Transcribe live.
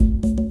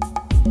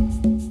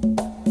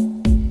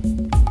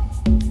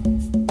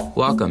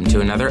Welcome to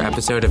another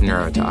episode of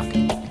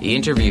NeuroTalk, the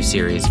interview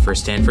series for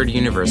Stanford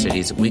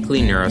University's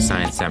weekly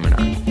neuroscience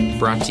seminar,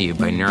 brought to you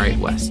by Neurite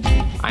West.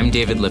 I'm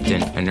David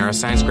Lipton, a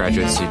neuroscience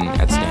graduate student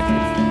at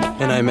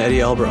Stanford. And I'm Eddie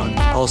Elbron,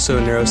 also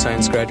a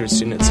neuroscience graduate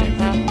student at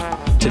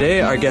Stanford.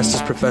 Today, our guest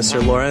is Professor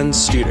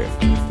Lorenz Studer,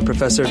 the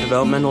Professor of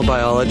Developmental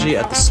Biology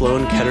at the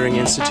Sloan Kettering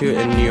Institute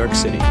in New York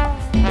City.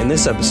 In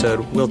this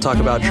episode, we'll talk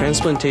about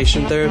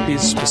transplantation therapies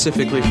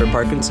specifically for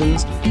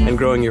Parkinson's and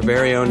growing your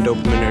very own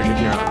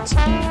dopaminergic neurons.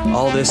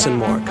 All this and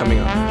more coming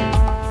up.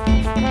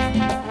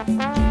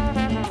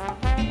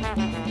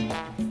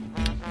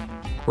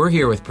 We're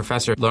here with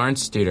Professor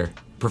Lorenz Studer,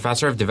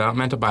 Professor of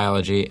Developmental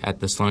Biology at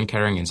the Sloan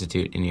Kettering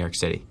Institute in New York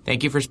City.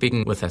 Thank you for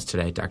speaking with us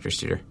today, Dr.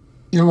 Studer.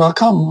 You're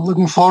welcome.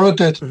 Looking forward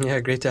to it. Yeah,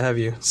 great to have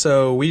you.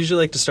 So we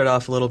usually like to start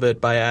off a little bit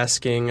by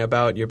asking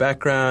about your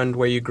background,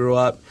 where you grew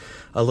up,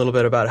 a little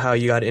bit about how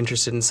you got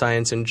interested in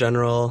science in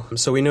general.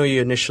 So we know you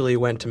initially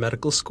went to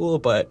medical school,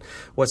 but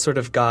what sort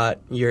of got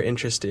your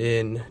interest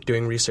in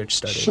doing research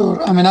study?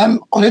 Sure. I'm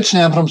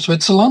originally from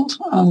Switzerland,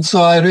 and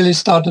so I really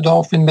started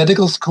off in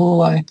medical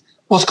school. I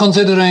was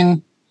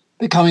considering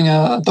becoming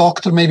a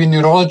doctor, maybe in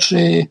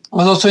neurology. I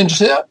was also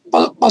interested,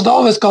 but what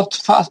always got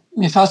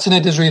me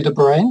fascinated is really the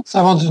brain. So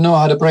I wanted to know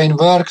how the brain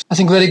works. I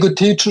think very good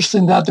teachers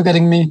in that are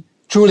getting me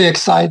truly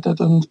excited.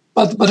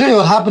 But really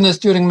what happened is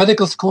during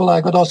medical school, I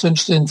got also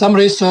interested in some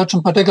research,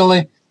 and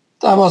particularly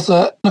that was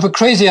a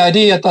crazy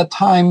idea at that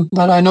time,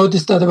 that I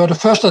noticed that there were the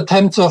first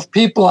attempts of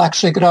people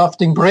actually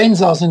grafting brain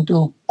cells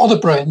into other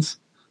brains.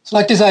 So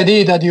like this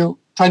idea that you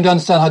trying to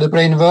understand how the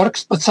brain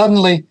works, but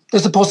suddenly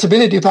there's a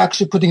possibility of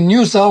actually putting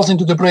new cells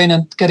into the brain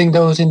and getting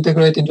those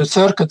integrated into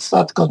circuits.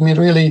 That got me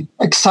really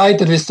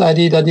excited with the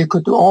idea that you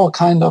could do all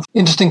kind of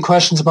interesting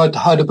questions about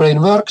how the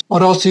brain works,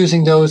 or also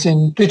using those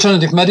in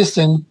regenerative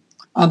medicine.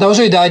 And that was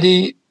really the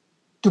idea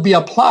to be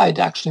applied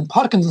actually in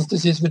Parkinson's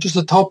disease, which is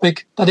a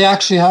topic that I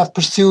actually have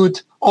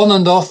pursued on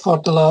and off for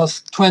the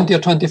last 20 or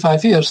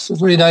 25 years.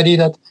 It's really the idea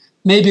that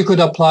maybe you could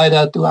apply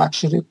that to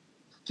actually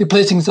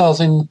replacing cells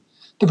in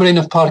the brain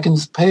of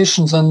Parkinson's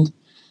patients. And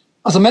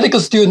as a medical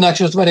student,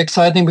 actually, it was very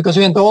exciting because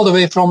we went all the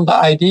way from the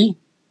idea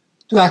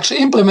to actually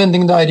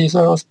implementing the idea.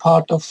 So I was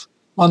part of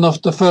one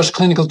of the first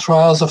clinical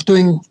trials of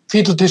doing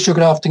fetal tissue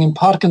grafting in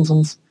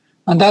Parkinson's.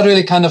 And that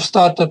really kind of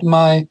started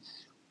my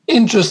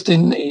interest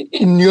in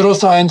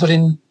neuroscience or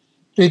in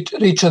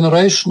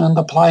regeneration and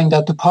applying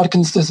that to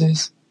Parkinson's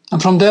disease. And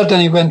from there,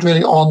 then it went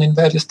really on in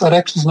various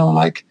directions,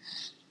 like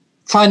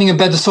finding a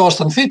better source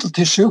than fetal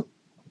tissue,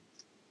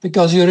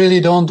 because you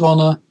really don't want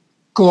to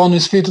go on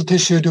with fetal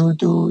tissue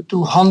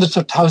to hundreds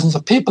or thousands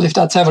of people if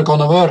that's ever going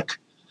to work.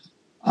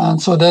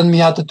 And so then we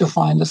had to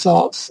find the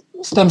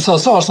stem cell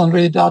source, and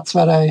really that's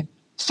where I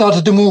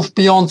started to move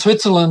beyond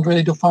Switzerland,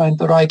 really to find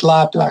the right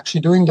lab to actually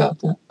doing that.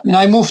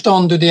 I moved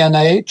on to the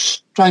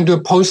NIH, trying to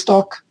do a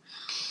postdoc,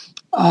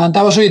 and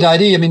that was really the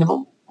idea.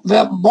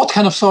 What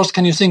kind of source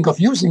can you think of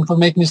using for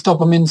making these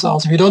dopamine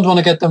cells? If you don't want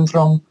to get them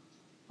from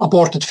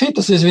aborted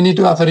fetuses, we need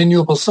to have a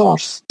renewable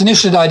source.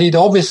 Initially, the idea, the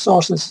obvious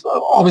source is,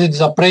 obviously,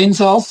 these are brain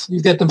cells.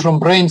 You get them from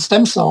brain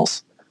stem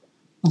cells.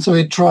 And so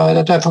I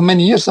tried for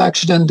many years,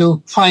 actually, then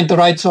to find the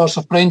right source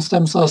of brain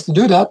stem cells to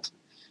do that.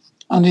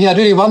 And we had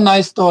really one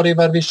nice story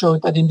where we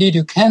showed that indeed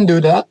you can do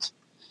that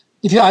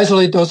if you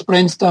isolate those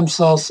brain stem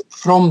cells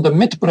from the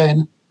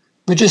midbrain,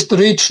 which is the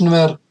region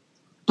where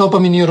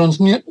dopamine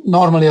neurons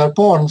normally are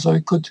born. So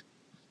we could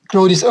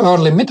grow this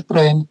early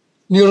midbrain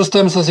neural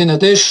stem cells in a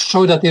dish,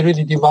 show that they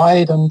really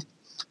divide and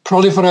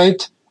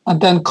proliferate,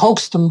 and then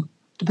coax them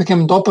to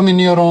become dopamine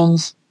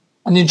neurons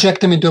and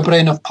inject them into a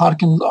brain of a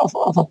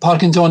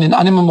Parkinsonian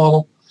animal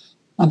model.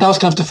 And that was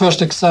kind of the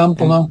first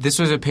example. This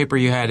was a paper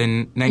you had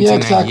in 1998,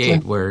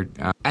 exactly. Where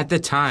at the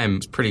time it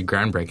was pretty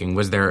groundbreaking.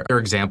 Was there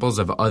examples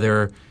of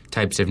other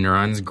types of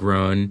neurons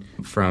grown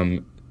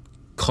from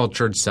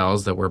cultured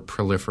cells that were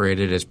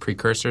proliferated as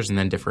precursors and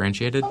then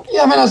differentiated?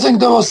 Yeah, I think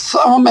there was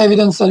some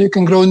evidence that you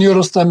can grow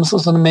neural stem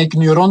cells and make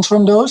neurons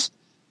from those.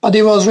 But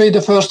it was really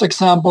the first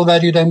example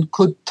where you then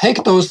could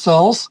take those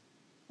cells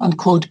and,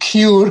 quote,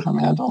 cure.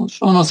 I don't want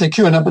to say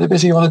cure now, but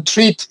basically you want to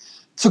treat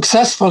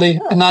successfully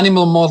an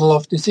animal model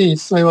of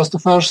disease. So it was the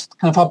first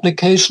kind of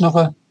application of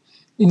a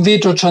in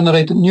vitro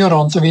generated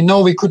neuron. So we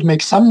know we could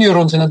make some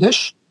neurons in a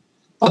dish,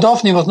 but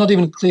often it was not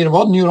even clear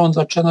what neurons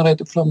are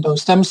generated from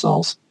those stem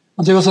cells.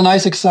 And so it was a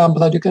nice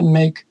example that you can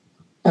make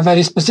a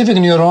very specific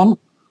neuron,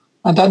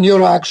 and that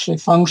neuron actually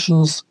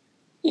functions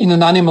in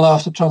an animal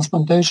after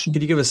transplantation.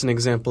 Could you give us an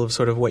example of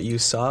sort of what you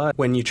saw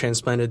when you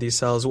transplanted these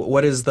cells?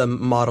 What is the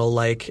model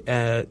like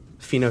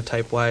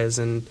phenotype-wise,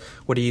 and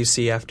what do you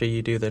see after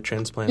you do the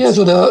transplants? Yeah,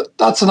 so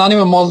that's an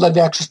animal model that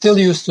we actually still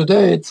use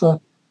today. It's a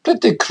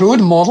pretty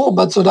crude model,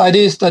 but so the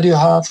idea is that you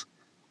have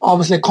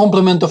obviously a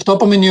complement of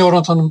dopamine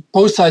neurons on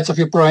both sides of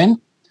your brain.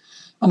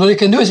 And what you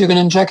can do is you can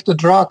inject a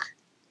drug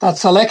that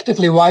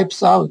selectively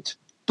wipes out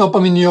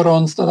dopamine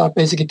neurons that are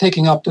basically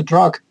taking up the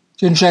drug.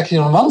 So you inject it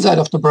on one side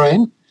of the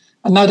brain,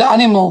 and now the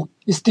animal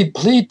is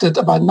depleted,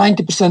 about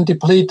 90%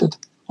 depleted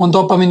on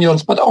dopamine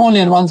neurons, but only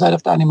on one side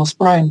of the animal's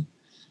brain.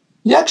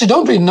 you actually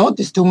don't really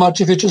notice too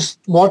much if you just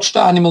watch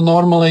the animal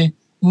normally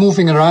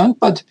moving around.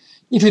 But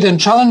if you then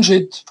challenge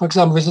it, for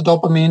example, with a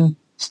dopamine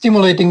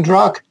stimulating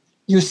drug,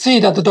 you see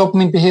that the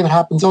dopamine behavior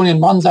happens only on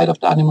one side of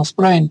the animal's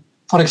brain.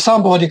 For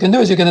example, what you can do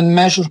is you can then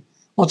measure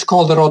what's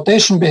called the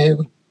rotation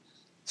behavior.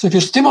 So if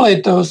you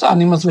stimulate those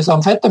animals with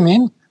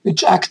amphetamine,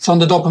 which acts on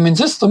the dopamine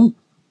system,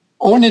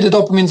 only the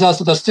dopamine cells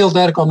that are still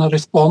there are going to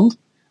respond,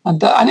 and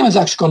the animal is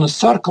actually going to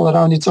circle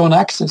around its own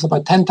axis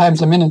about 10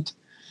 times a minute.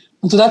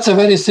 And so that's a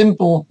very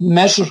simple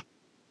measure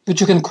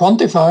which you can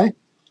quantify.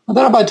 And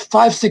there are about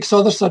 5-6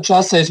 other such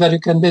assays where you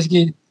can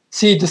basically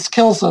see the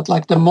skill set,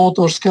 like the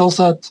motor skill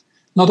set,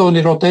 not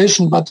only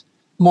rotation, but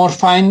more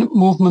fine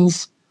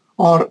movements,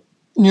 or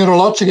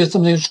neurological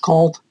something which is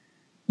called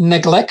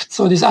neglect.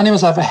 So these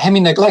animals have a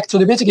hemi-neglect. So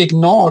they basically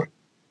ignore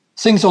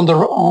things on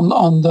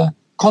the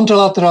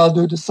contralateral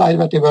to the side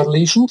where they were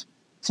lesioned.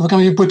 So when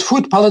you put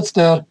food pellets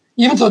there,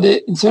 even though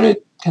they in theory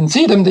can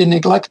see them, they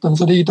neglect them.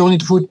 So they don't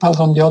need food pellet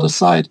on the other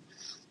side.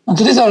 And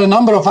so these are a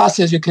number of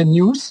assays you can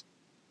use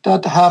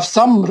that have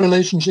some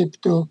relationship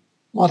to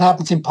what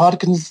happens in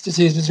Parkinson's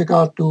disease with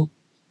regard to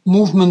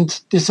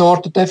movement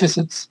disorder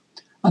deficits.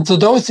 And so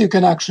those you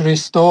can actually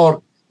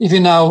restore if you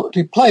now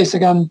replace,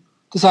 again,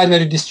 the side where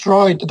you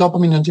destroyed the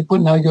dopamine and you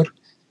put now your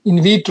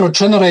in vitro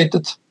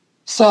generated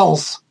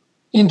cells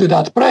into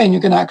that brain, you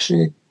can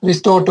actually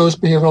restore those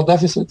behavioral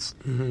deficits.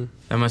 Mm-hmm.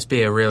 That must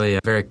be a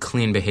very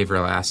clean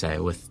behavioral assay,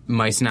 with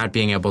mice not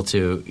being able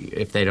to,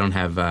 if they don't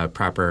have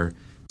proper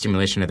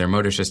stimulation of their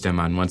motor system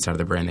on one side of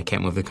the brain, they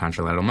can't move the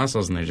contralateral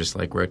muscles and they just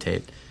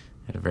rotate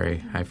at a very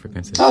high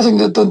frequency. I think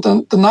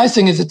that the nice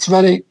thing is it's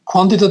very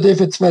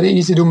quantitative, it's very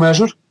easy to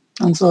measure.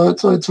 And so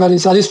it's very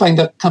satisfying.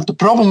 That kind of the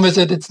problem with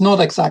it, it's not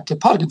exactly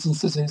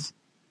Parkinson's disease.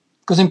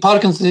 Because in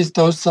Parkinson's disease,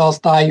 those cells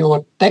die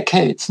over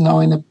decades now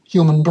in the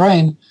human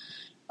brain.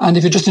 And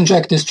if you just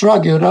inject this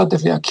drug, you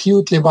relatively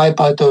acutely wipe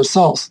out those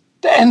cells.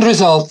 The end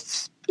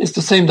result is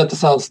the same, that the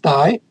cells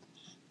die,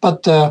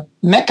 but the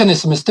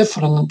mechanism is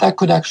different, and that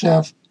could actually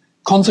have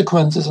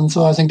consequences. And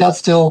so I think that's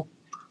still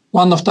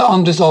one of the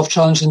unresolved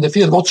challenges in the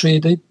field. What's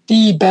really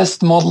the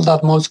best model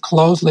that most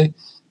closely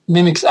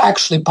mimics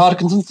actually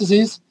Parkinson's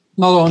disease,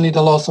 not only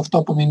the loss of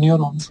dopamine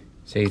neurons.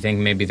 So you think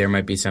maybe there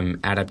might be some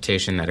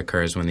adaptation that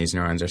occurs when these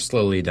neurons are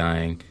slowly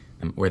dying,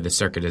 where the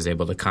circuit is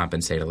able to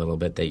compensate a little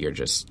bit that you're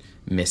just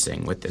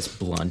missing with this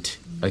blunt,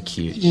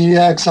 acute.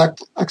 Yeah,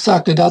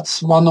 exactly.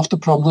 That's one of the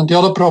problems. And the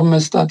other problem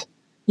is that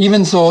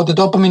even so the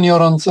dopamine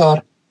neurons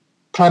are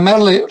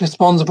primarily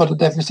responsible for the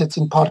deficits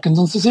in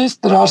Parkinson's disease,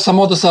 there are some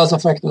other cells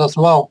affected as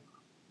well.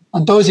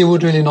 And those you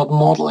would really not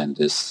model in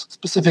this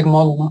specific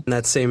model. No? In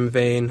that same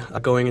vein,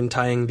 going and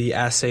tying the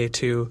assay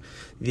to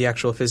the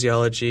actual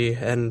physiology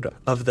and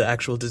of the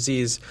actual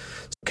disease,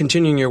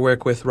 continuing your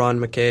work with Ron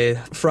McKay,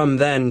 from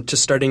then to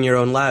starting your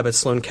own lab at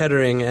Sloan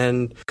Kettering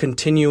and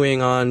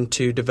continuing on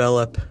to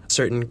develop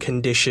certain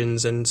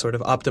conditions and sort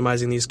of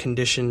optimizing these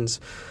conditions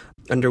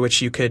under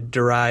which you could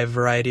derive a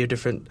variety of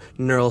different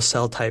neural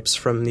cell types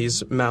from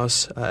these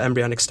mouse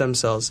embryonic stem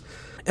cells,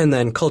 and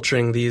then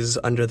culturing these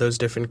under those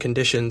different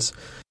conditions.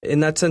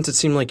 In that sense, it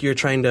seemed like you're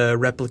trying to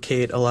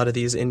replicate a lot of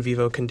these in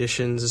vivo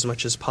conditions as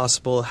much as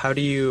possible. How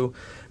do you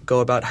go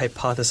about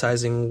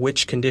hypothesizing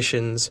which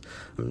conditions,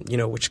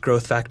 which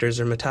growth factors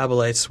or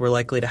metabolites were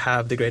likely to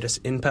have the greatest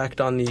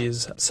impact on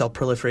these cell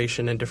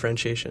proliferation and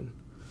differentiation?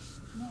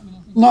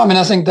 No,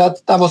 I think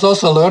that was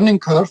also a learning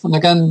curve. And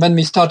again, when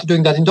we started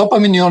doing that in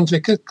dopamine neurons, we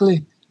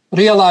quickly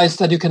realized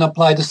that you can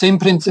apply the same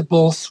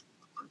principles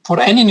for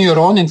any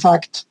neuron, in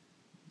fact,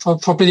 for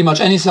pretty much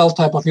any cell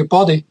type of your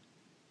body.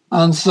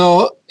 And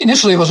so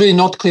initially it was really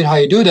not clear how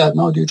you do that.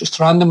 No, do you just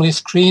randomly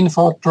screen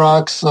for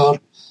drugs, or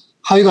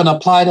how you're going to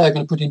apply that? You're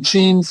going to put in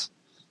genes.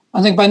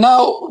 I think by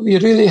now we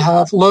really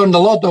have learned a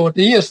lot over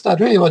the years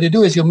that really what you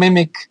do is you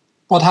mimic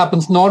what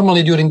happens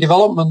normally during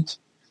development.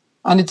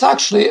 And it's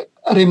actually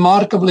a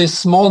remarkably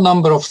small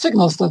number of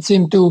signals that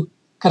seem to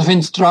kind of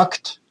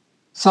instruct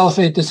cell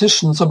fate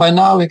decisions. So by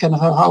now we can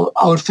have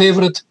our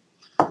favorite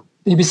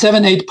maybe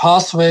 7-8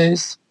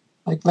 pathways,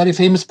 like very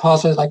famous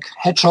pathways like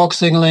hedgehog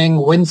signaling,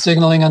 Wnt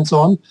signaling, and so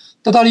on,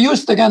 that are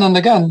used again and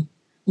again. And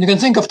you can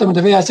think of them,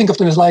 the way I think of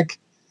them is like,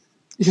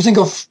 if you think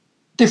of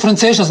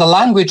differentiation as a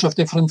language of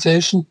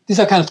differentiation, these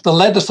are kind of the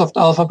letters of the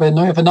alphabet.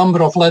 Now you have a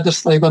number of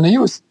letters that you're going to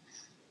use.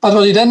 But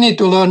what you then need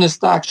to learn is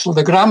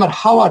the grammar,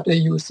 how are they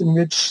used, in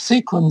which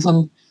sequence.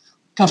 And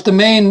kind of the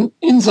main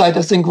insight,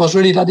 I think, was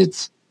really that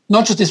it's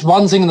not just this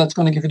one thing that's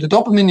going to give you the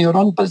dopamine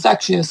neuron, but it's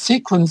actually a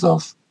sequence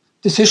of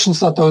decisions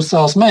that those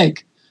cells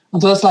make.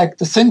 And so that's like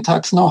the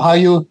syntax, how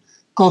you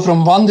go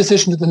from one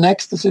decision to the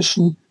next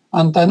decision.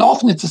 And then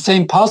often it's the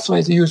same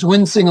pathways. You use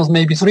Wnt signals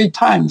maybe 3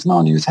 times.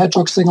 Now you use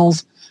hedgehog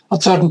signals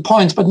at certain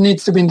points, but it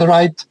needs to be in the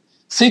right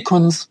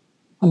sequence.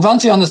 And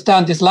once you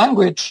understand this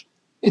language,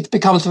 it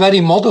becomes very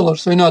modular.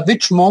 So you know at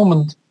which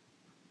moment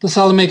the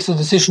cell makes a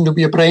decision to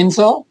be a brain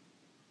cell,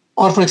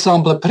 or, for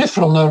example, a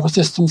peripheral nervous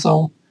system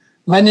cell,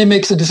 when it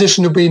makes a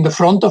decision to be in the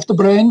front of the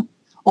brain,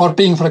 or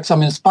being, for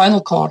example, in the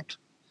spinal cord.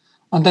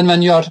 And then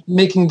when you are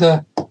making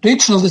the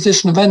regional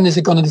decision, when is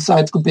it going to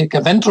decide to be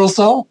a ventral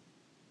cell,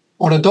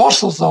 or a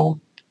dorsal cell.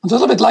 It's a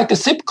little bit like a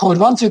zip code.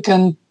 Once you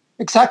can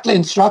exactly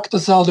instruct the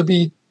cell to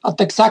be at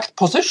the exact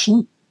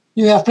position,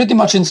 you have pretty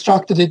much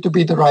instructed it to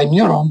be the right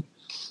neuron.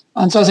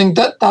 And so I think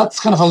that's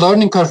kind of a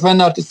learning curve.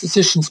 When are these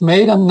decisions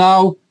made? And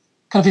now,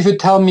 kind of, if you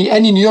tell me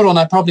any neuron,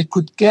 I probably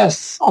could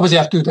guess. Obviously,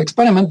 I have to do the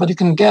experiment, but you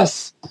can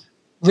guess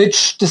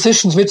which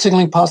decisions, which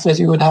signaling pathways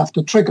you would have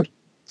to trigger.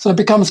 So it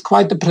becomes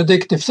quite a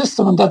predictive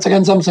system. And that's,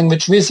 again, something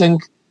which we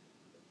think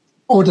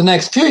over the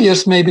next few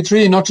years, maybe it's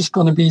really not just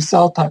going to be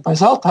cell type by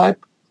cell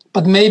type,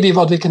 but maybe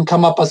what we can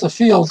come up as a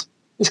field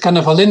is kind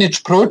of a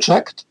lineage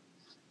project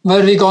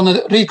where we're going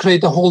to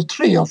recreate the whole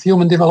tree of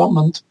human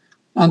development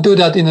and do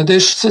that in a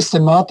dish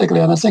systematically.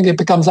 And I think it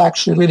becomes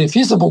actually really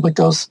feasible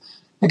because,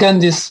 again,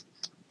 this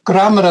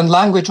grammar and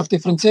language of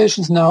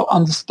differentiations now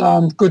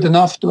understand good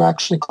enough to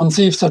actually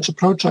conceive such a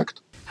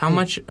project. How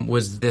much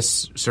was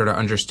this sort of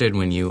understood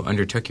when you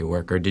undertook your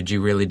work, or did you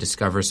really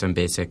discover some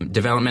basic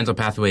developmental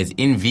pathways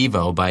in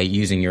vivo by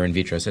using your in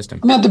vitro system?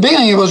 I mean, at the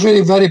beginning, it was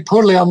really very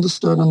poorly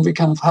understood, and we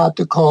kind of had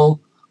to call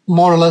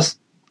more or less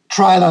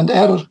trial and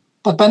error.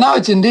 But by now,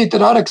 it's indeed,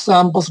 there are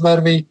examples where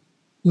we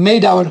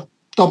made our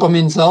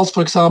dopamine cells,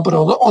 for example,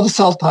 or the other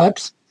cell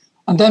types,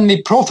 and then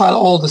we profile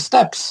all the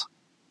steps,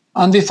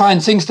 and we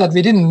find things that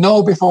we didn't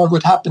know before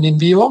would happen in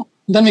vivo.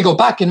 And then we go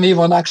back in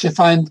vivo and actually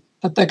find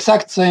that the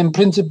exact same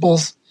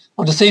principles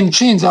or the same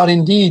genes are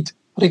indeed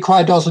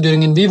required also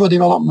during in vivo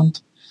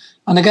development.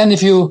 And again,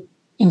 if you,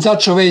 in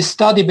such a way,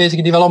 study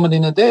basic development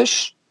in a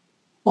dish,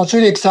 what's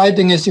really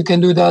exciting is you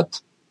can do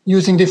that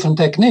using different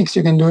techniques.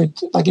 You can do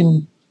it like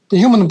in the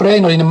human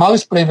brain or in a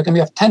mouse brain, like we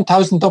have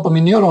 10,000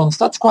 dopamine neurons.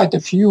 That's quite a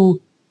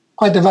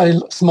very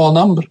small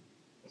number.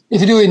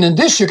 If you do it in a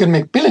dish, you can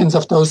make billions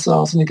of those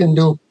cells, and you can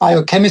do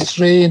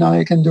biochemistry,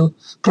 you can do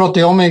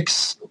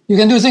proteomics. You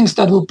can do things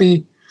that would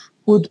be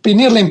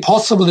nearly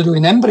impossible to do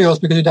in embryos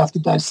because you'd have to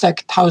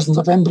dissect thousands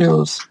of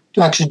embryos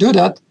to actually do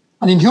that.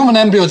 And in human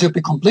embryos, it would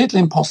be completely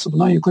impossible.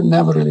 No, you could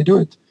never really do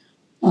it.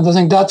 And I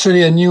think that's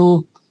really a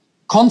new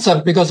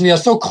concept because we are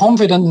so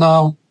confident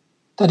now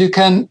that you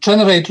can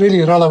generate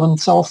really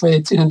relevant cell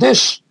fates in a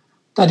dish,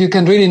 that you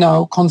can really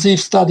now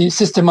study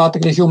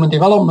systematically human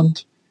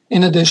development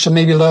in a dish and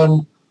maybe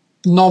learn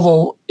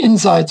novel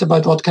insights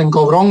about what can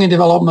go wrong in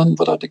development,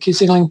 what are the key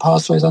signaling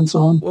pathways, and so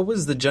on. What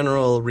was the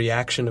general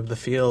reaction of the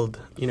field,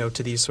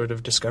 to these sort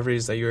of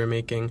discoveries that you were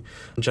making?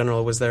 In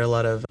general, was there a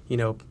lot of,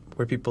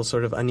 were people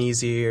sort of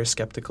uneasy or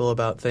skeptical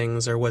about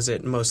things, or was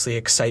it mostly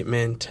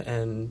excitement?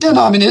 And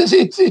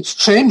it's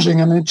changing.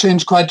 It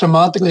changed quite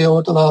dramatically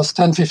over the last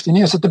 10, 15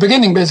 years. At the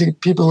beginning, basically,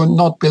 people would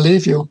not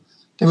believe you.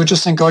 They would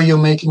just think, you're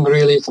making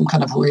really some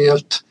kind of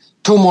weird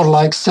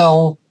tumor-like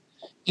cell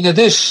in a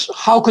dish.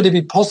 How could it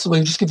be possible?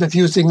 You just give a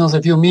few signals,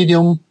 a few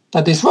medium,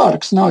 that this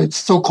works. No, it's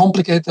so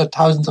complicated, there are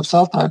thousands of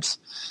cell types.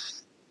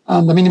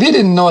 And we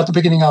didn't know at the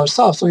beginning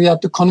ourselves, so we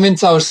had to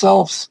convince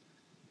ourselves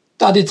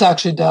that it's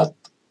actually that,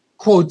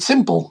 quote,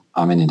 simple.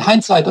 In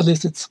hindsight, at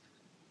least,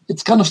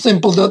 it's kind of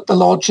simple, the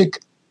logic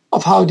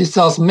of how these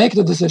cells make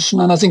the decision.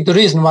 And I think the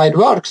reason why it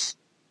works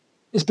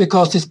is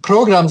because these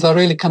programs are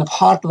really kind of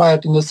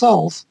hardwired in the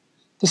cells.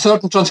 The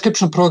certain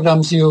transcription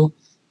programs you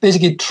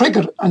basically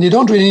trigger, and you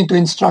don't really need to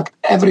instruct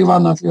every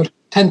one of your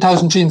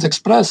 10,000 genes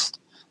expressed.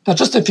 There are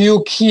just a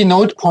few key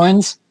node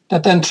points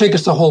that then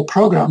triggers the whole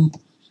program.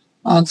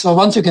 And so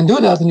once you can do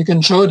that, and you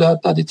can show that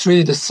it's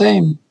really the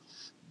same,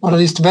 or at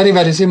least very,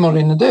 very similar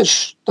in a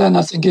dish, then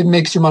I think it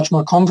makes you much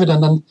more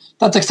confident. And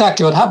that's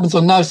exactly what happens.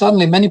 So now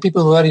suddenly many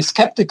people who are very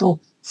skeptical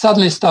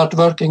suddenly start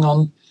working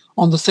on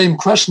the same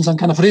questions and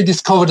kind of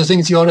rediscover the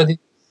things you already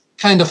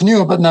kind of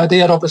knew, but now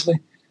they are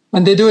obviously,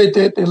 when they do it,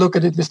 they look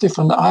at it with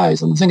different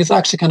eyes. And I think it's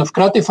actually kind of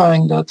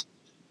gratifying that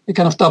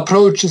the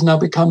approach is now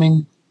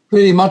becoming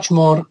really much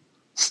more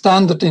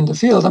standard in the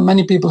field. And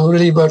many people who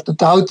really were the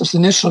doubters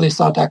initially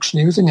start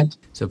actually using it.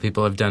 So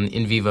people have done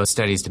in vivo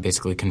studies to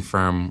basically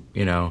confirm,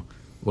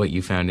 what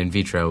you found in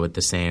vitro with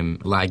the same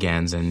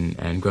ligands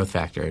and growth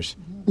factors.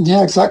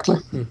 Yeah, exactly.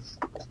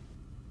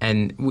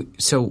 And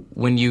so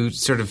when you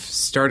sort of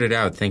started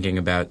out thinking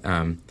about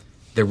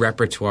the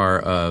repertoire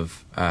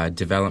of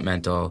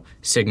developmental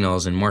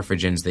signals and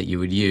morphogens that you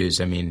would use,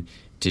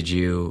 did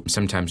you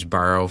sometimes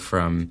borrow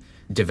from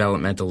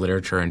developmental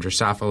literature in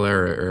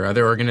Drosophila or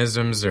other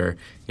organisms, or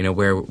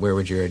where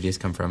would your ideas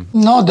come from?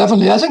 No,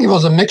 definitely. I think it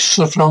was a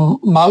mixture from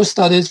mouse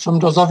studies, from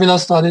Drosophila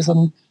studies,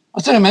 and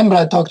I still remember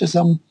I talked to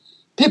some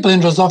people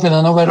in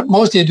Drosophila where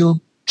mostly do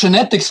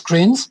genetic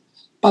screens,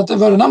 but there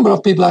were a number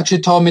of people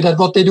actually told me that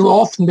what they do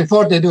often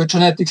before they do a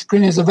genetic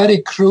screen is a very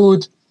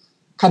crude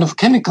kind of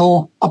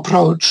chemical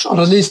approach, or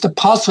at least a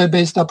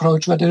pathway-based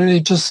approach, where they really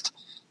just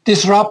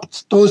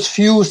disrupt those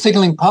few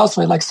signaling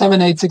pathways, like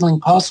 7-8 signaling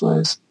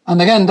pathways.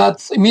 And again,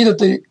 that's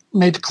immediately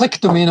made click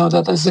to me,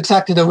 that is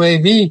exactly the way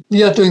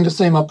we are doing the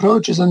same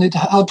approaches. And it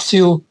helps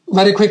you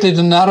very quickly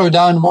to narrow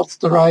down what's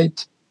the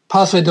right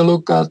pathway to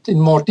look at in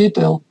more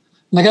detail.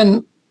 And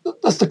again,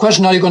 that's the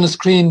question, are you going to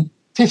screen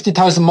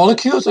 50,000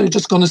 molecules, or are you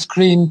just going to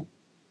screen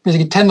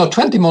basically 10 or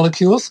 20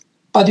 molecules,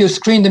 but you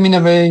screen them in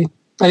a way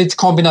that it's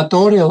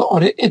combinatorial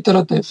or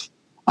iterative.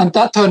 And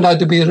that turned out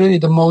to be really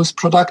the most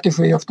productive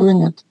way of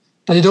doing it,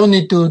 that you don't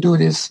need to do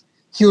this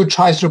huge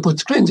high-throughput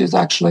screens. It's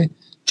actually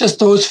just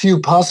those few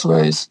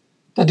pathways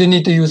that you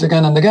need to use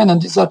again and again.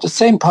 And these are the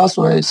same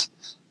pathways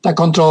that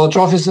control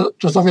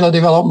Drosophila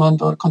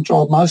development or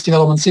control mouse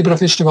development,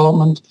 zebrafish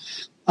development.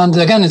 And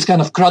again, it's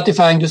kind of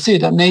gratifying to see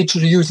that nature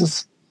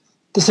uses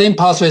the same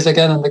pathways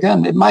again and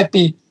again. It might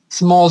be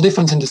small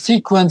difference in the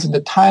sequence, in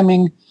the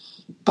timing,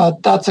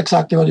 but that's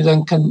exactly what you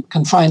then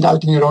can find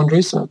out in your own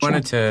research. I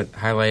wanted to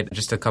highlight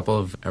just a couple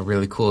of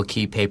really cool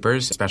key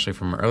papers, especially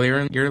from earlier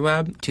in your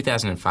lab.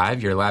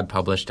 2005, your lab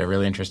published a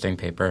really interesting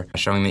paper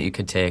showing that you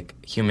could take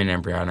human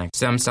embryonic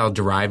stem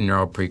cell-derived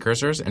neural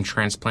precursors and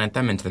transplant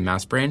them into the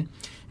mouse brain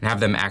and have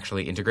them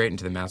actually integrate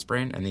into the mouse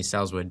brain, and these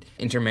cells would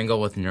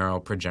intermingle with neural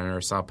progenitor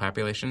cell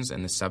populations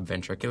in the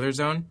subventricular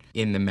zone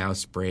in the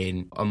mouse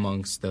brain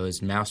amongst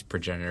those mouse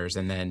progenitors,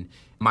 and then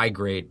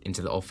migrate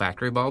into the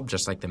olfactory bulb,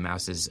 just like the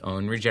mouse's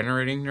own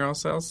regenerating neural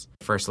cells.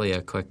 Firstly,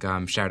 a quick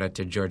shout out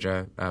to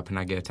Georgia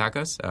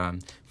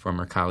Panagiotakos,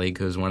 former colleague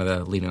who's one of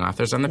the leading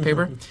authors on the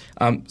paper.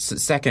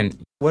 Second,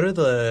 what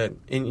are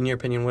in your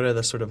opinion, what are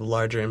the sort of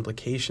larger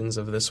implications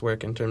of this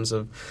work in terms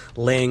of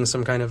laying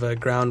some kind of a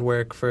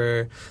groundwork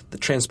for the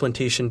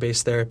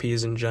transplantation-based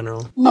therapies in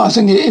general? No, I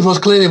think it was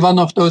clearly one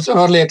of those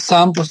early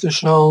examples to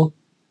show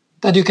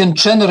that you can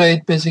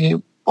generate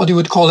basically what you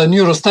would call a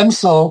neurostem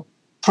cell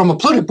from a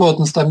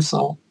pluripotent stem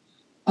cell.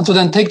 And so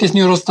then take this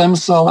neurostem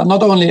cell, and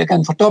not only,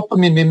 again, for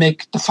dopamine, we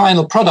make the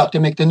final product,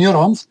 we make the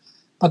neurons,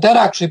 but that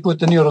actually put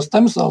the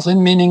neurostem cells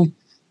in, meaning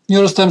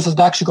neurostem cells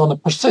are actually going to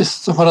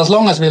persist. So for as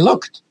long as we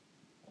looked,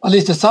 at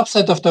least a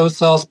subset of those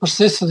cells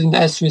persisted in the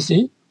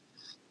SVC,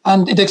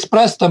 and it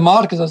expressed the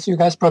markers, as you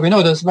guys probably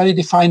know, there's very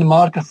defined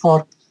marker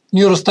for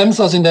neurostem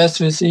cells in the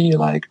SVC,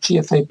 like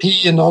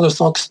GFAP and other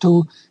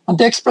SOX2, and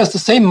they express the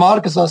same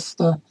markers as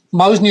the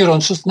mouse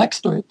neurons just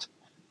next to it.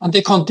 And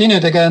they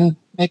continued again,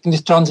 making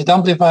this transit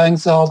amplifying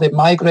cell, they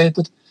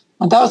migrated.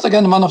 And that was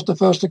again one of the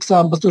first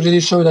examples to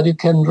really show that you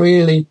can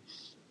really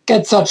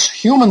get such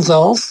human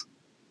cells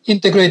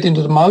integrated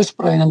into the mouse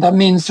brain. And that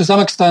means to some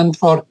extent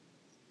for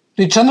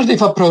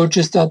regenerative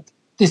approaches that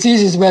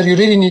diseases where you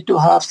really need to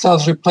have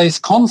cells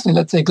replaced constantly,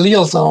 let's say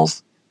glial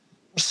cells.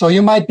 So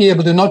you might be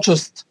able to not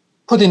just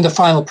put in the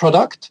final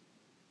product,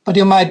 but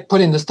you might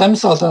put in the stem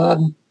cells that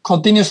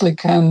continuously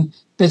can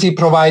basically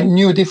provide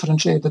new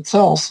differentiated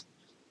cells.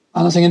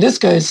 And I think in this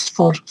case,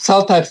 for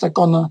cell types that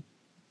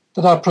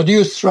are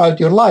produced throughout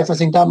your life, I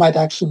think that might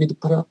actually be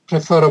the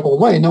preferable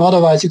way. Now,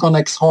 otherwise, you're going to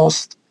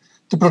exhaust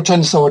the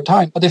progenitors over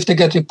time. But if they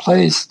get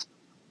replaced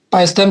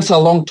by a stem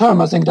cell long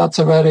term, I think that's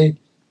a very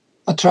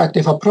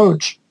attractive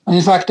approach. And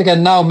in fact,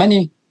 again, now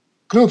many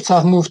groups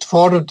have moved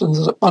forward, and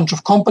there's a bunch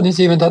of companies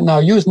even that now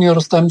use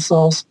neurostem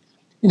cells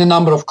in a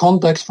number of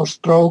contexts for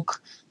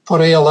stroke,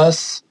 for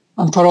ALS,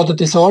 and for other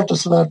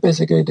disorders where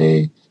basically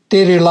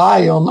they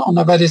rely on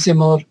a very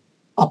similar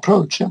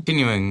approach. Yeah.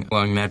 Continuing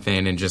along that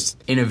vein and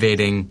just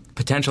innovating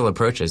potential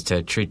approaches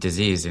to treat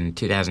disease, in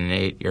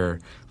 2008,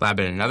 your lab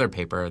had another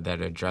paper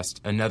that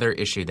addressed another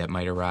issue that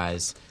might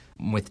arise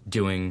with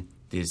doing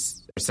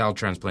these cell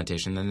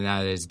transplantation, and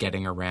that is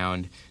getting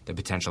around the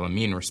potential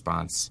immune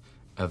response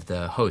of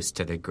the host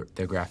to the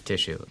graft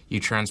tissue. You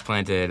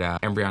transplanted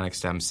embryonic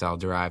stem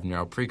cell-derived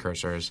neural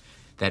precursors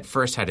that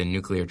first had a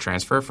nuclear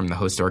transfer from the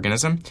host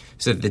organism,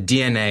 so that the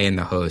DNA in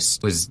the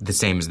host was the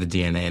same as the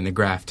DNA in the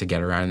graft to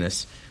get around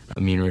this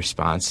immune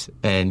response.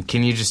 And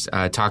can you just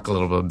talk a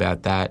little bit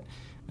about that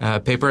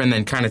paper, and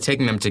then kind of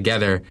taking them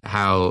together,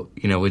 how,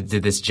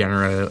 did this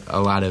generate a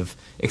lot of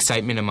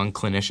excitement among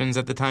clinicians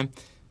at the time?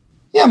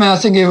 Yeah, I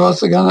think it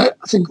was, again,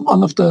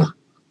 one of the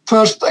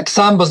first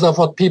examples of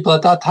what people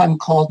at that time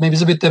called, maybe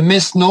it's a bit a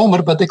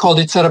misnomer, but they called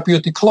it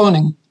therapeutic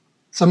cloning.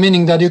 So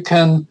meaning that you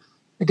can,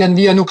 again,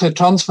 via nuclear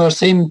transfer,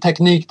 same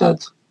technique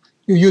that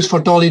you use for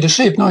Dolly the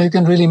sheep, now you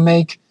can really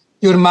make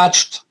your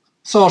matched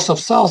source of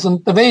cells.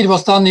 And the way it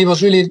was done, it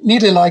was really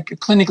nearly like a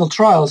clinical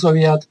trial. So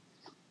we had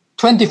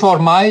 24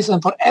 mice,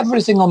 and for every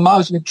single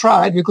mouse we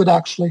tried, we could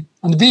actually,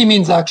 and we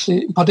means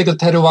actually, in particular,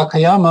 Teru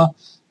Wakayama,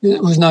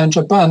 who's now in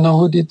Japan,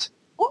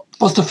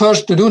 was the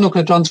first to do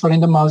nuclear transfer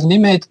in the mouse, and he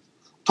made a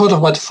total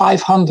of about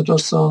 500 or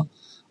so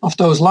of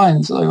those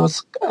lines. So it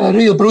was a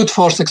real brute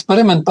force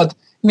experiment, but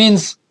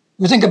means,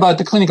 if you think about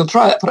the clinical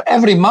trial, for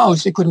every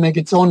mouse, it could make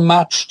its own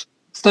matched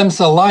stem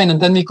cell line,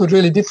 and then we could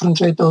really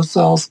differentiate those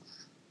cells.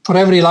 For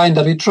every line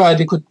that we tried,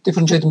 we could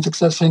differentiate them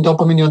successfully in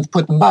dopamine and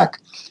put them back.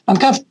 And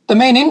kind of the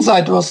main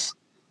insight was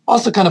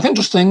also kind of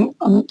interesting,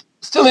 and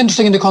still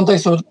interesting in the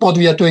context of what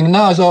we are doing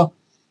now. So,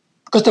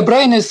 because the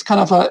brain is kind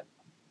of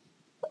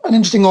an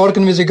interesting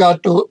organ with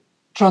regard to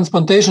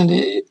transplantation,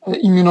 the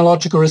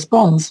immunological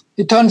response.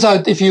 It turns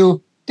out if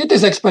you did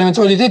this experiment,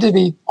 what you did is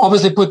we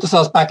obviously put the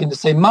cells back in the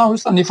same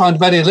mouse, and we found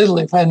very little,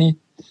 if any,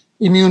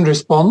 immune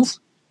response.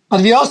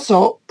 But we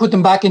also put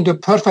them back into a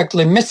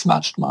perfectly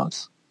mismatched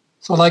mouse.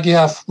 So like you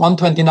have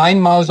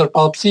 129 mouse or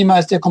Pulp C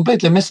mice, they're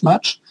completely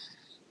mismatched.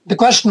 The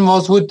question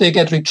was, would they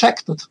get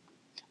rejected?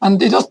 And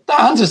it was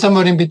the answer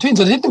somewhere in between.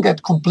 So they didn't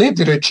get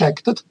completely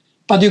rejected,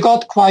 but you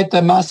got quite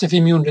a massive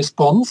immune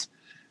response.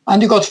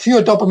 and you got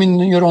fewer dopamine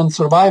neurons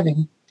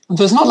surviving. And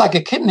so it's not like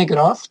a kidney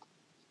graft.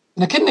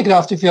 In a kidney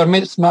graft, if your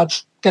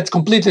mismatch gets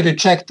completely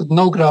rejected,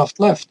 no graft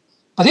left.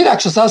 But here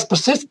actually cells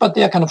persist, but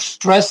they are kind of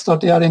stressed, or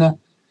they are in a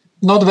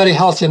not very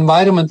healthy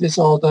environment with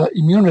all the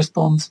immune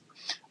response.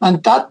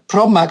 And that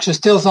problem actually is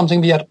still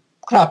something we are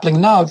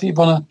grappling now if you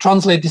want to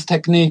translate this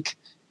technique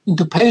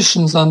into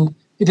patients. And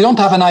if you don't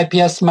have an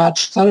IPS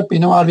matched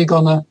therapy, are we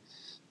going to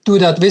do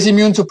that with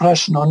immune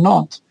suppression or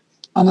not?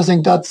 And I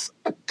think that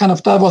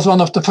was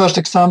one of the first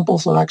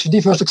examples, or actually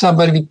the first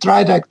example where we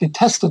actually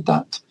tested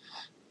that.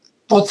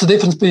 What's the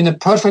difference between a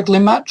perfectly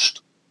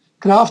matched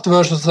graft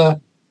versus a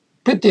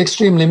pretty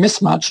extremely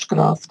mismatched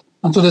graft?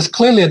 And so there's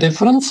clearly a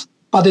difference,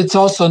 but it's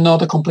also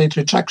not a complete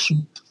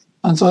rejection.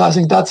 And so I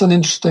think that's an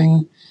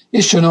interesting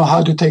issue,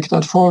 how to take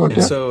that forward.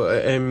 Yeah. So,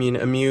 I mean,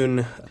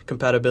 immune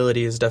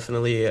compatibility is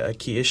definitely a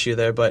key issue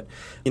there, but,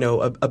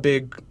 a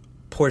big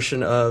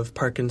portion of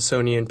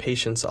Parkinsonian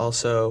patients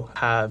also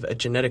have a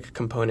genetic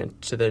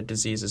component to their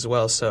disease as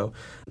well. So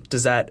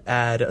does that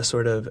add a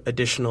sort of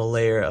additional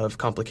layer of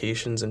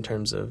complications in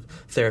terms of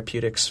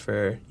therapeutics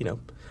for,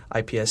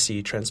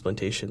 iPSC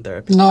transplantation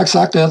therapy? No,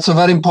 exactly. That's a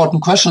very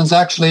important question. It's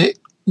actually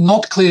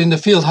not clear in the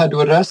field how to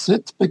address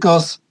it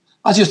because,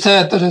 as you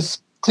said, there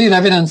is clear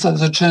evidence that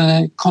there's a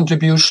genetic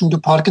contribution to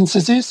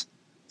Parkinson's disease.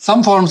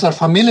 Some forms are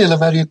familial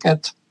where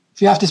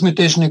if you have this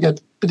mutation, you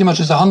get pretty much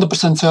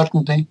 100%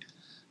 certainty.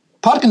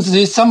 Parkinson's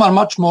disease, some are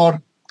much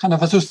more kind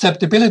of a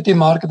susceptibility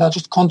marker that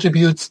just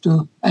contributes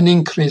to an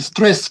increased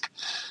risk.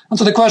 And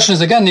so the question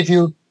is, again, if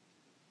you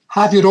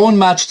have your own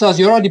matched cells,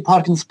 you're already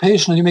Parkinson's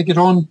patient and you make your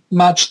own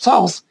matched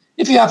cells.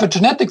 If you have a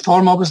genetic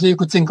form, obviously you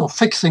could think of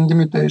fixing the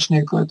mutation.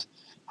 You could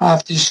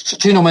have this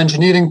genome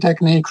engineering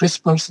technique,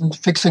 CRISPR, and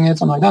fixing it,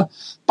 something like that.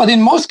 But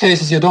in most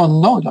cases, you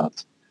don't know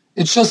that.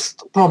 It's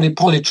just probably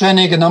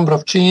polygenic, a number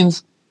of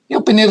genes. It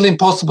would be nearly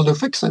impossible to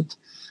fix it.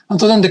 And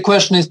so then the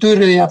question is, do you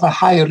really have a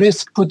higher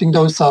risk putting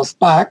those cells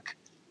back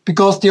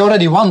because they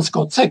already once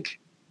got sick?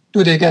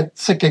 Do they get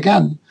sick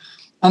again?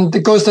 And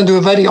it goes then to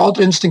a very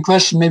interesting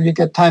question. Maybe you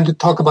get time to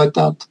talk about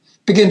that.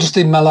 Big interest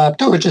in my lab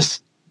too, which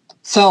is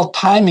cell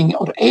timing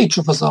or age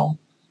of a cell.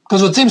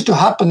 Because what seems to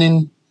happen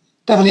in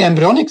definitely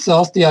embryonic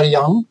cells, they are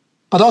young,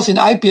 but also in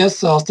iPS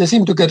cells, they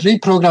seem to get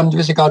reprogrammed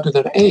with regard to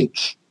their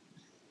age.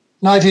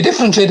 Now, if you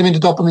differentiate them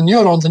into dopamine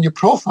neurons and you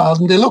profile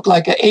them, they look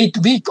like an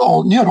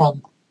 8-week-old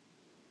neuron.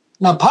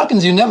 Now,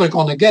 Parkinson's you're never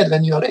going to get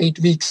when you're 8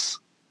 weeks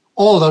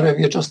older if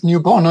you're just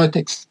newborn. No, it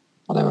takes,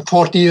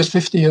 40 years,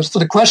 50 years. So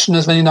the question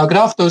is, when you now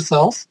graft those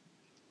cells,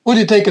 would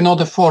you take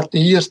another 40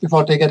 years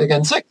before they get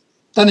again sick?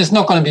 Then it's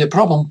not going to be a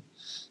problem.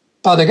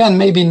 But again,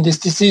 maybe in this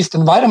diseased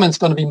environment, it's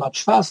going to be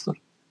much faster.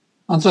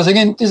 And so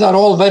again, these are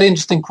all very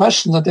interesting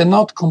questions that they're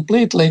not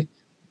completely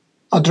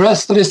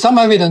addressed. There is some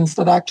evidence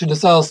that actually the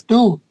cells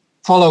do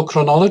follow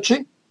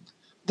chronology.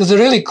 There's a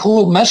really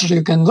cool measure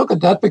you can look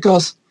at that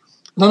because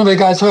I don't know if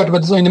you guys heard,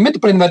 but so in the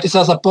midbrain where the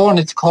cells are born,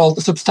 it's called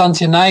the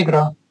substantia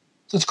nigra.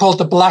 So it's called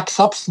the black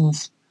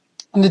substance.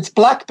 And it's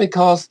black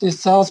because these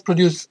cells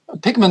produce a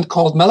pigment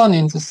called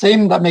melanin, the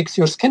same that makes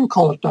your skin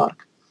color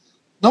dark.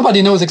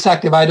 Nobody knows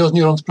exactly why those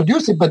neurons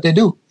produce it, but they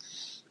do.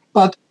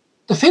 But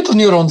the fetal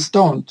neurons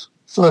don't.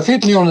 So a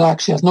fetal neuron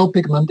actually has no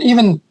pigment.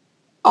 Even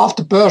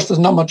after birth, there's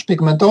not much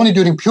pigment. Only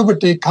during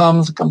puberty it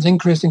comes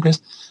increase. So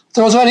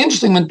it was very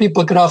interesting when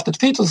people grafted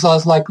fetal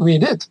cells like we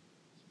did.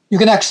 You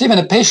can actually, when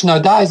a patient now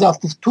dies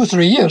after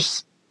 2-3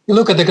 years, you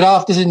look at the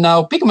graft, is it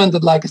now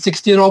pigmented like a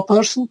 60-year-old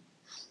person?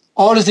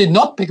 Or is it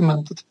not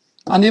pigmented?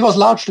 And it was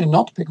largely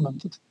not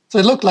pigmented. So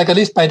it looked like, at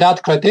least by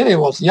that criteria, it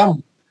was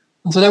young.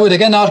 And so they would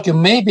again argue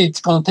maybe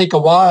it's going to take a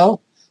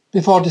while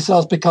before the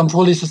cells become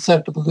fully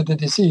susceptible to the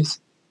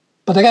disease.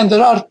 But again,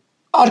 there are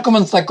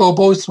arguments that go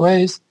both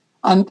ways.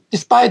 And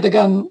despite,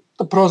 again,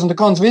 the pros and the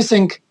cons, we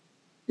think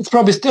it's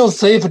probably still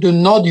safer to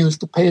not use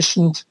the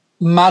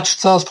patient-matched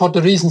cells for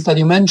the reasons that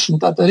you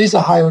mentioned, that there is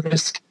a higher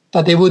risk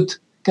that they would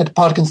get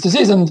Parkinson's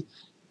disease. And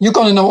you're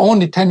going to know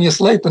only 10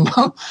 years later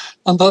now.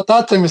 And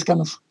that time is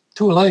kind of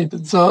too late.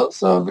 And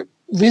so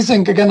we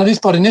think, again, at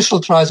least for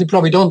initial trials, you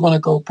probably don't want to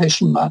go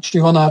patient-matched.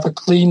 You want to have a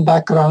clean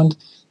background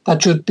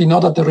that should be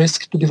not at the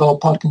risk to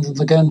develop Parkinson's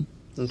again.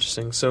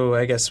 Interesting. So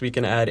I guess we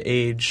can add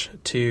age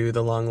to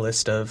the long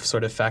list of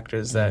sort of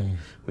factors that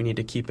we need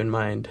to keep in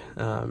mind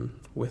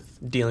with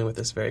dealing with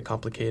this very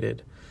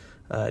complicated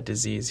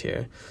disease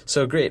here.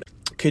 So great.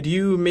 Could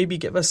you maybe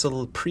give us a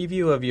little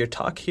preview of your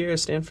talk here at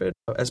Stanford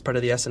as part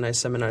of the SNI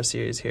seminar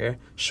series here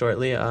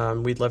shortly?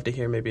 We'd love to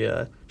hear maybe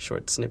a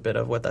short snippet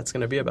of what that's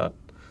going to be about.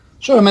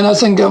 Sure. I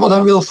think what I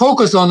will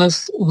focus on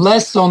is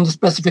less on the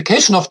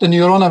specification of the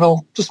neuron. I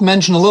will just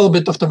mention a little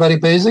bit of the very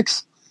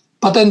basics,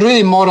 but then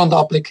really more on the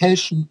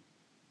application.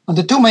 And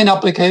the two main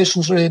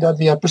applications really that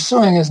we are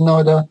pursuing is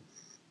now the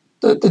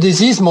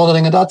disease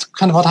modeling, and that's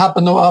kind of what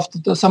happened now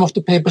after some of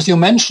the papers you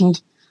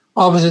mentioned.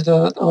 Obviously,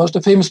 there was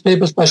the famous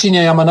papers by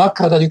Shinya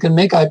Yamanaka that you can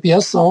make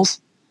iPS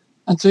cells.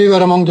 And so we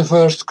were among the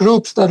first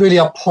groups that really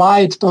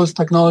applied those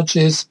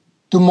technologies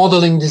to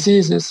modeling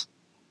diseases.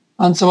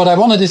 And so what I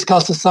want to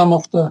discuss is some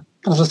of the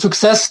kind of the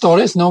success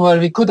stories, where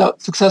we could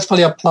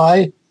successfully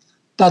apply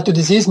that to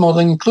disease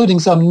modeling, including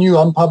some new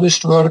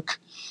unpublished work.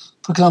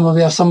 For example,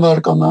 we have some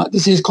work on a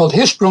disease called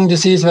Hirschsprung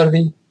disease, where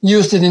we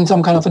used it in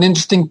some kind of an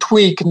interesting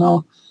tweak.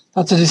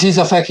 That's a disease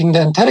affecting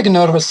the enteric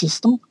nervous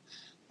system.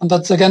 And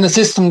that's, again, a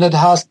system that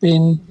has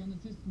been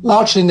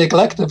largely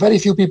neglected. Very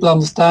few people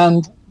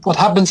understand what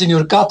happens in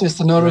your gut with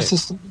the nervous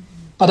system.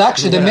 But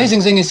actually, the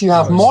amazing thing is you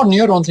have more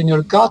neurons in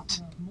your gut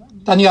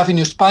than you have in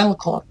your spinal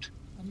cord.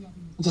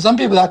 And so some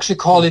people actually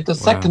call it the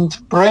second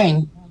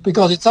brain,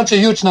 because it's such a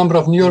huge number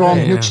of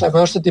neurons, huge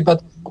diversity,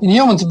 but in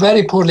humans,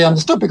 very poorly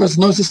understood because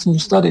no system to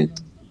study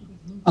it.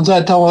 And so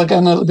I tell,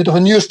 again, a bit of a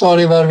new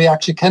story where we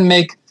actually can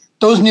make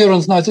those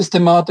neurons now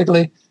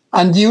systematically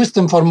and use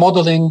them for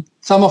modeling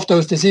some of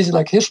those diseases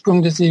like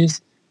Hirschsprung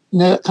disease,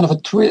 in a kind of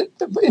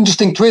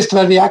interesting twist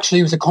where we actually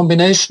use a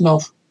combination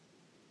of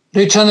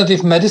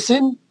regenerative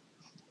medicine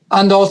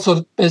and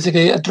also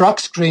basically a drug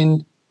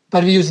screen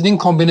where we use it in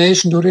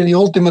combination to really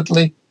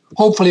ultimately,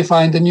 hopefully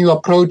find a new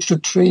approach to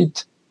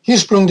treat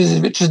Hirschsprung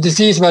disease, which is a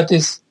disease where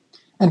these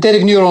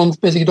enteric neurons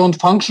basically don't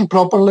function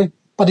properly,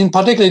 but in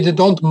particular, they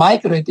don't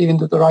migrate even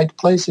to the right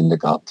place in the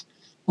gut.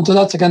 And so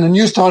that's, again, a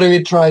new story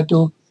we try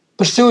to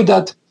pursue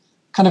that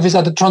kind of is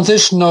at the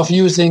transition of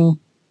using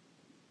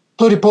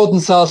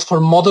pluripotent cells for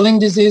modeling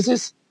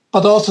diseases,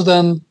 but also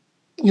then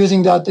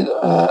using that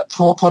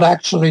for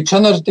actual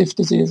regenerative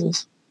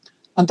diseases.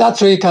 And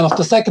that's really kind of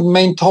the second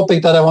main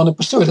topic that I want to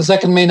pursue. The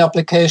second main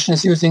application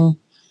is using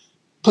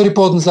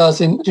pluripotent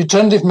cells in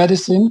regenerative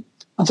medicine.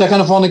 And so I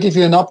kind of want to give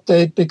you an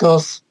update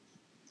because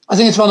I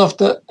think it's one of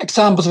the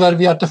examples where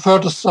we are the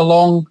furthest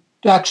along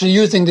to actually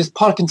using this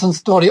Parkinson's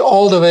story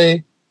all the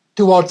way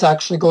towards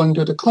actually going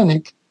to the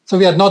clinic. So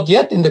we are not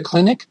yet in the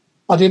clinic,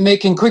 but we're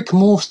making quick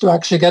moves to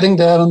actually getting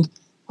there. And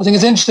I think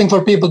it's interesting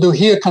for people to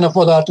hear kind of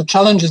what are the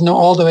challenges now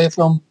all the way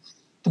from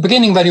the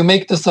beginning where you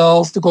make the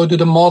cells to go to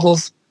the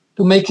models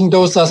to making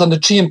those cells under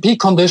GMP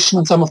condition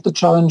and some of the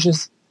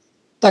challenges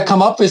that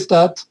come up with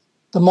that,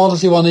 the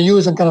models you want to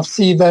use and kind of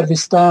see where we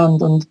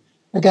stand. And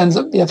again,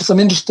 we have some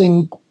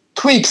interesting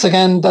tweaks,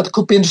 again, that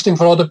could be interesting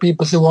for other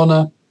people who want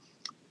to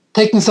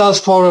take cells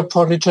forward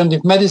for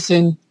regenerative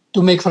medicine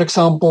to make, for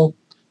example,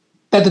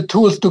 better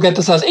tools to get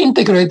the cells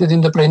integrated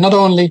in the brain, not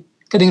only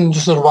getting them to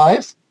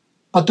survive,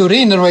 but to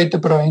reinnervate the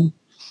brain.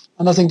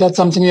 And I think that's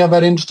something we are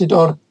very interested in.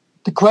 Or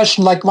the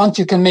question, like, once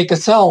you can make a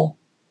cell,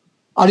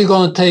 are you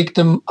going to take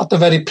them at the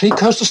very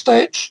precursor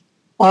stage,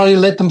 or are you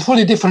let them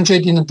fully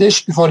differentiate in a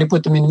dish before you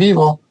put them in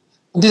vivo?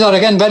 And these are,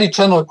 again, very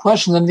general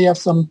questions, and we have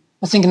some,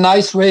 I think,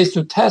 nice ways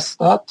to test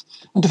that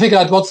and to figure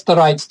out what's the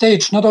right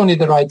stage, not only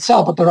the right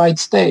cell, but the right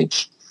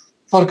stage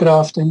for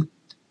grafting.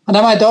 And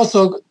I might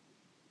also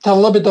tell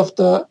a little bit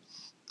of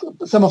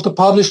some of the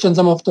published and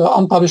some of the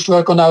unpublished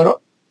work on our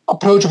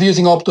approach of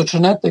using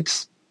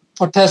optogenetics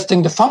for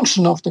testing the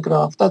function of the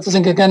graft. That's, I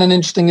think, again, an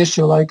interesting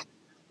issue, like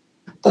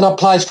that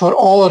applies for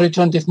all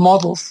regenerative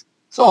models.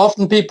 So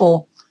often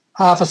people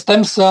have a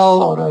stem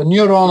cell or a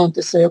neuron and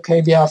they say,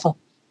 okay, we have an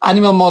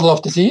animal model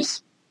of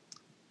disease.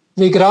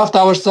 We graft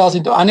our cells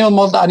into animal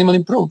model, the animal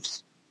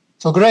improves.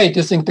 So great,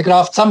 you think the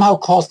graft somehow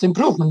caused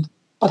improvement,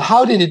 but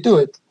how did it do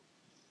it?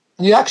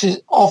 And you actually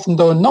often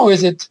don't know,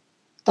 is it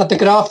that the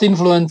graft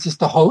influences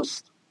the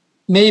host?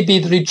 Maybe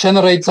it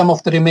regenerates some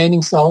of the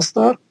remaining cells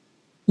there.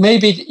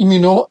 Maybe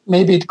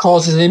it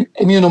causes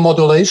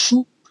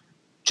immunomodulation,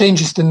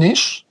 changes the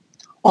niche.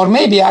 Or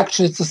maybe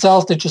actually it's the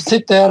cells that just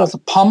sit there as a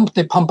pump,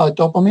 they pump out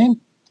dopamine.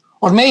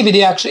 Or maybe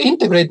they actually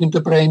integrate into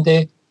the brain,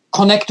 they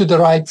connect to the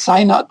right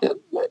synapse,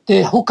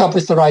 they hook up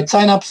with the right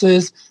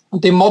synapses,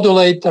 and they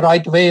modulate the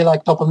right way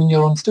like dopamine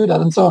neurons do that.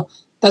 And so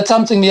that's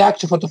something we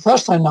actually for the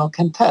first time now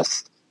can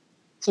test.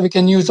 So we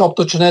can use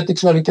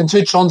optogenetics where we can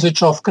switch on,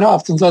 switch off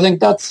grafts. And so I think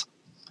that's,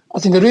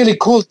 a really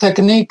cool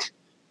technique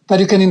that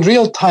you can in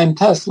real time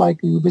test, like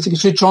you basically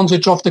switch on,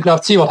 switch off the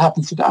graft, see what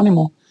happens to the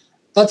animal.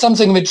 That's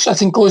something which I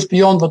think goes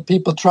beyond what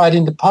people tried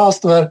in the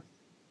past, where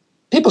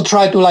people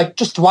try to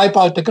just wipe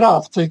out the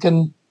graft. So you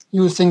can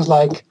use things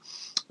like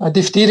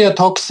diphtheria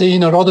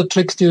toxin or other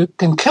tricks to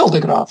can kill the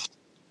graft.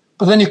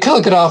 But when you kill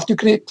a graft, you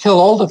kill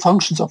all the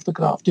functions of the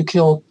graft. You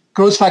kill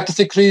growth factor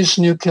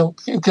secretion, you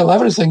kill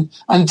everything,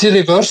 and it's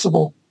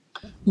irreversible.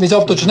 With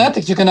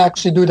optogenetics, you can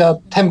actually do that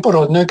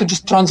temporarily. You can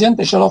just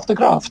transiently shut off the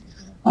graft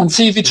and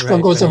see which one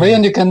goes away,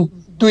 and you can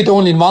do it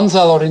only in one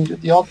cell or in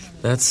the other.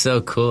 That's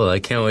so cool. I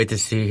can't wait to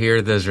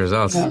hear those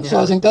results. Yeah,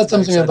 so I think that's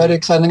something we're very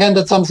excited. Again,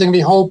 that's something we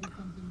hope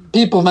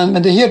people, when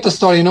they hear the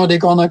story, they're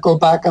going to go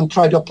back and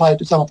try to apply it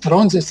to some of their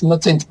own system,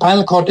 let's say in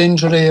spinal cord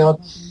injury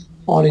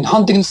or in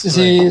Huntington's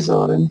disease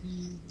or in...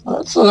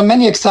 so there are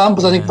many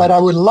examples, I think, but I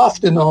would love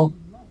to know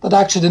that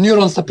actually the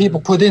neurons that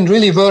people put in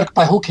really work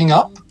by hooking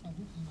up,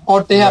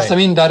 or they have some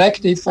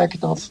indirect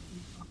effect of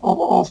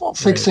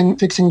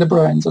fixing the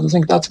brain. So I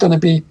think that's going to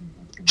be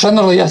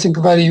generally, I think,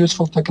 a very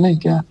useful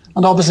technique, yeah.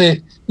 And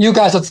obviously, you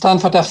guys at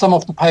Stanford have some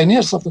of the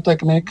pioneers of the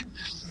technique.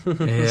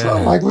 Yeah.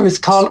 So, like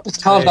with Carl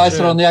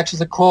Dijsselron, he actually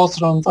is a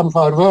co-author on some of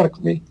our work.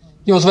 He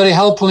was very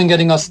helpful in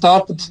getting us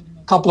started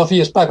a couple of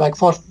years back, like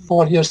 4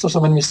 years or so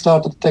when we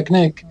started the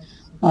technique.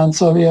 And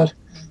so we are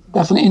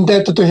definitely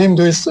indebted to him,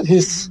 to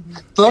his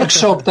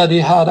workshop that he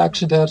had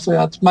actually there. So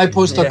I had my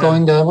postdoc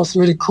going there. It was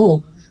really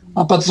cool.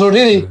 But so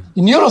really,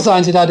 in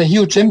neuroscience, it had a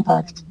huge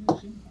impact.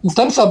 In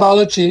stem cell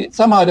biology,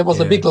 somehow there was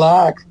a big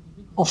lag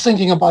of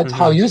thinking about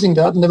how using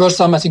that. And there were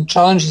some, I think,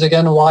 challenges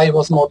again, why it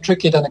was more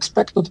tricky than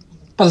expected.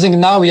 But I think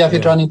now we have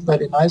it running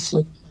very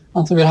nicely.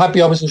 And so we're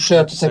happy, obviously, to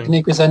share the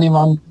technique with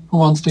anyone who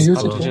wants to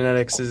use it.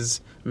 Genetics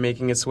is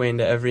making its way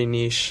into every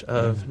niche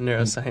of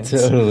neuroscience.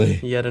 Totally.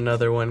 Yet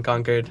another one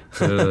conquered.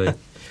 Totally.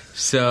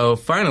 So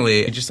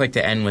finally, I'd just like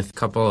to end with a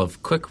couple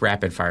of quick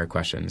rapid-fire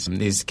questions.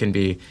 These can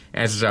be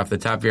answers off the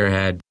top of your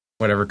head,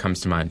 whatever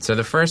comes to mind. So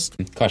the first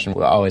question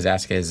we'll always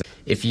ask is,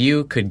 if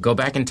you could go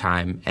back in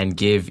time and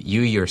give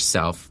you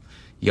yourself,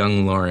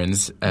 young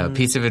Lorenz, a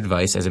piece of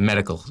advice as a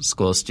medical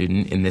school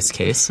student in this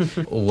case,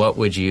 what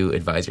would you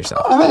advise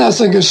yourself? I mean, I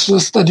think it's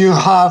just that you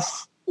have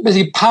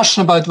basically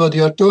passion about what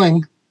you're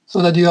doing,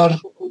 so that you are,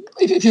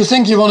 if you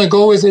think you want to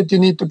go with it, you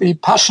need to be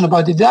passionate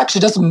about it. It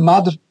actually doesn't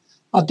matter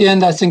at the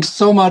end, I think,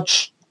 so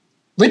much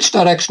which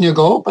direction you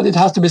go, but it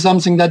has to be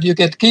something that you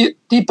get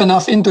deep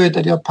enough into it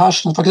that you're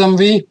passionate. For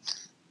example,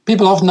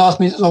 people often ask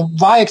me, so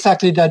why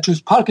exactly did I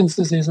choose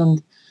Parkinson's disease?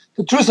 And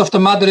the truth of the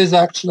matter is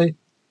actually,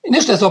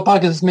 initially I saw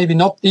Parkinson's maybe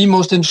not the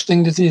most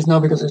interesting disease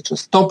now because it's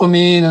just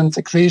dopamine and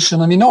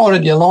secretion. I mean,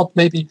 already a lot,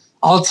 maybe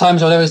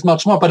Alzheimer's or there is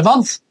much more. But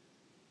once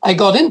I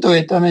got into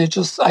it, I mean,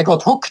 I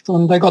got hooked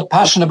and I got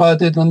passionate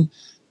about it and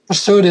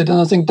pursued it.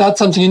 And I think that's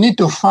something you need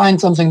to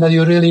find, something that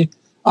you really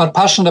are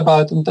passionate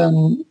about. And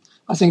then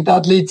I think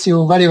that leads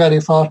you very,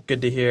 very far.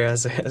 Good to hear.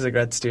 As a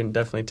grad student,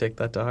 definitely take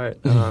that to heart.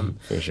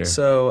 For sure.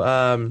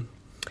 So,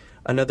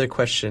 another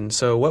question.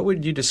 So what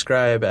would you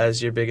describe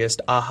as your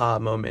biggest aha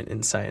moment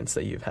in science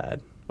that you've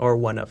had, or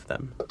one of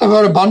them? There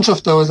were a bunch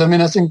of those. I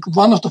mean, I think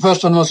one of the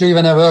first one was really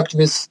when I worked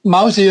with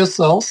mouse ear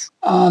cells.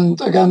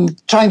 And again,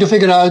 trying to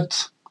figure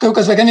out,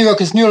 because again, we worked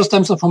with neural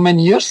stem cells for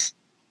many years.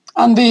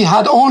 And we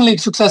had only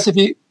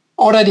successively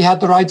already had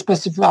the right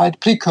specified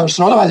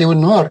precursor, otherwise it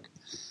wouldn't work.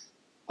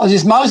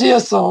 These mouse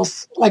ear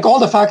cells, like all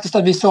the factors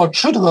that we thought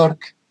should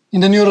work in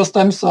the neural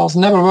stem cells,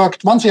 never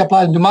worked. Once we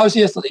applied them to mouse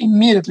ear cells, it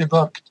immediately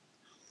worked.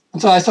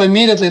 And so I saw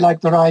immediately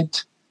like the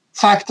right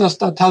factors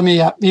that tell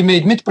me we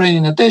made midbrain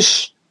in a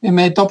dish, we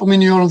made dopamine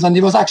neurons, and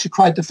it was actually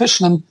quite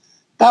efficient. And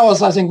that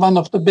was, I think, one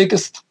of the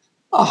biggest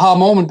aha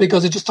moment,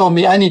 because it just told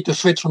me I need to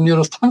switch from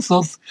neural stem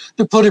cells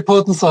to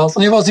pluripotent cells.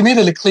 And it was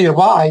immediately clear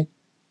why.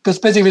 Because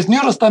basically with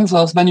neural stem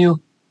cells, when you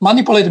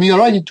manipulate them, you're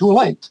already too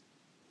late.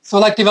 So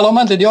like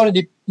developmentally, you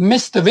already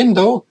missed the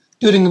window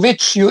during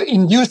which you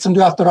induce them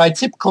to have the right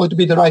zip code to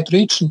be the right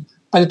region.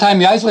 By the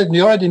time you isolate them,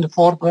 you're already in the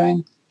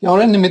forebrain,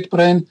 you're in the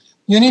midbrain.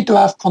 You need to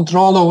have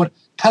control over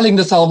telling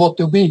the cell what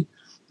to be.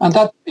 And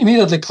that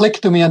immediately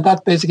clicked to me, and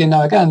that basically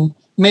now, again,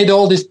 made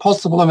all this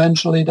possible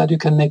eventually, that you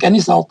can make any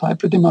cell type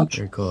pretty much.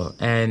 Very cool.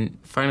 And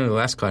finally, the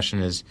last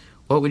question is,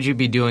 what would you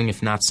be doing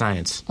if not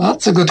science?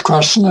 That's a good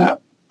question.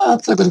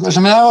 That's a good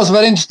question. I mean, I was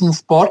very interested in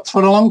sports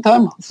for a long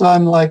time. So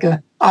I'm like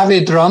an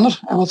avid runner.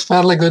 I was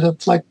fairly good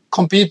at like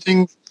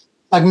competing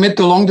like mid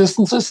to long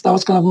distances. That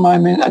was kind of my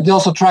main. I did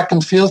also track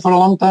and field for a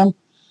long time.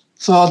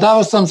 So that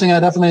was something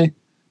I definitely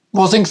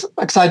was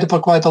excited for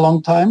quite a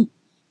long time.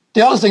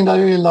 The other thing that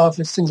I really love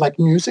is things like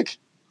music.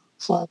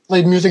 So I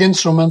played music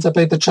instruments. I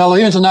played the cello.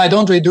 Even so now I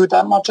don't really do it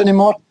that much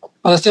anymore.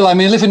 But I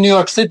live in New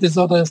York City,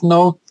 so there's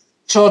no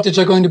shortage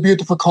of going to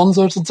beautiful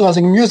concerts. And so I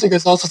think music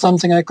is also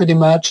something I could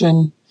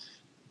imagine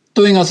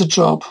doing as a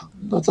job.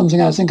 That's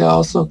something I think I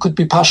also could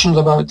be passionate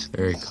about.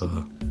 Very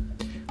cool.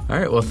 All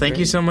right. Well, thank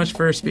you so much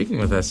for speaking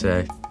with us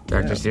today,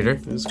 Dr. Studer.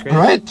 It was great.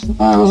 All right. It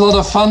was a lot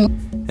of fun.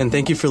 And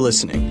thank you for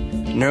listening.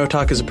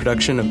 Neurotalk is a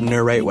production of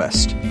Neurite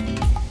West.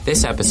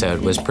 This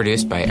episode was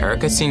produced by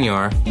Erica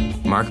Signor,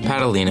 Mark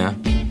Padalina,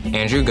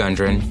 Andrew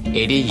Gundren,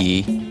 Ada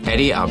Yee,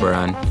 Eddie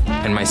Alberon,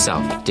 and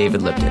myself,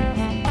 David Lipton.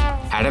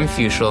 Adam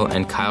Fuschel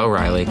and Kyle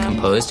Riley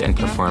composed and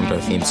performed our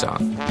theme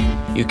song.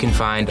 You can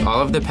find all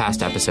of the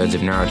past episodes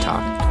of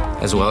Neurotalk,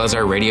 as well as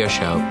our radio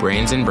show,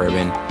 Brains and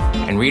Bourbon,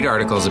 and read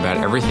articles about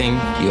everything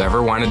you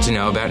ever wanted to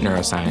know about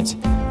neuroscience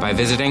by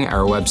visiting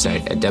our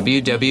website at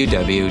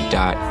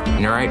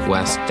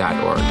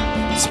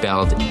www.neuritewest.org,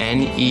 spelled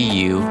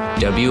NEUWRITE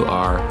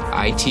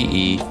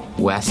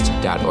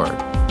West.org.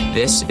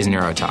 This is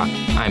Neurotalk.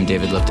 I'm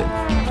David Lipton.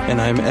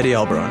 And I'm Eddie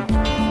Alberon.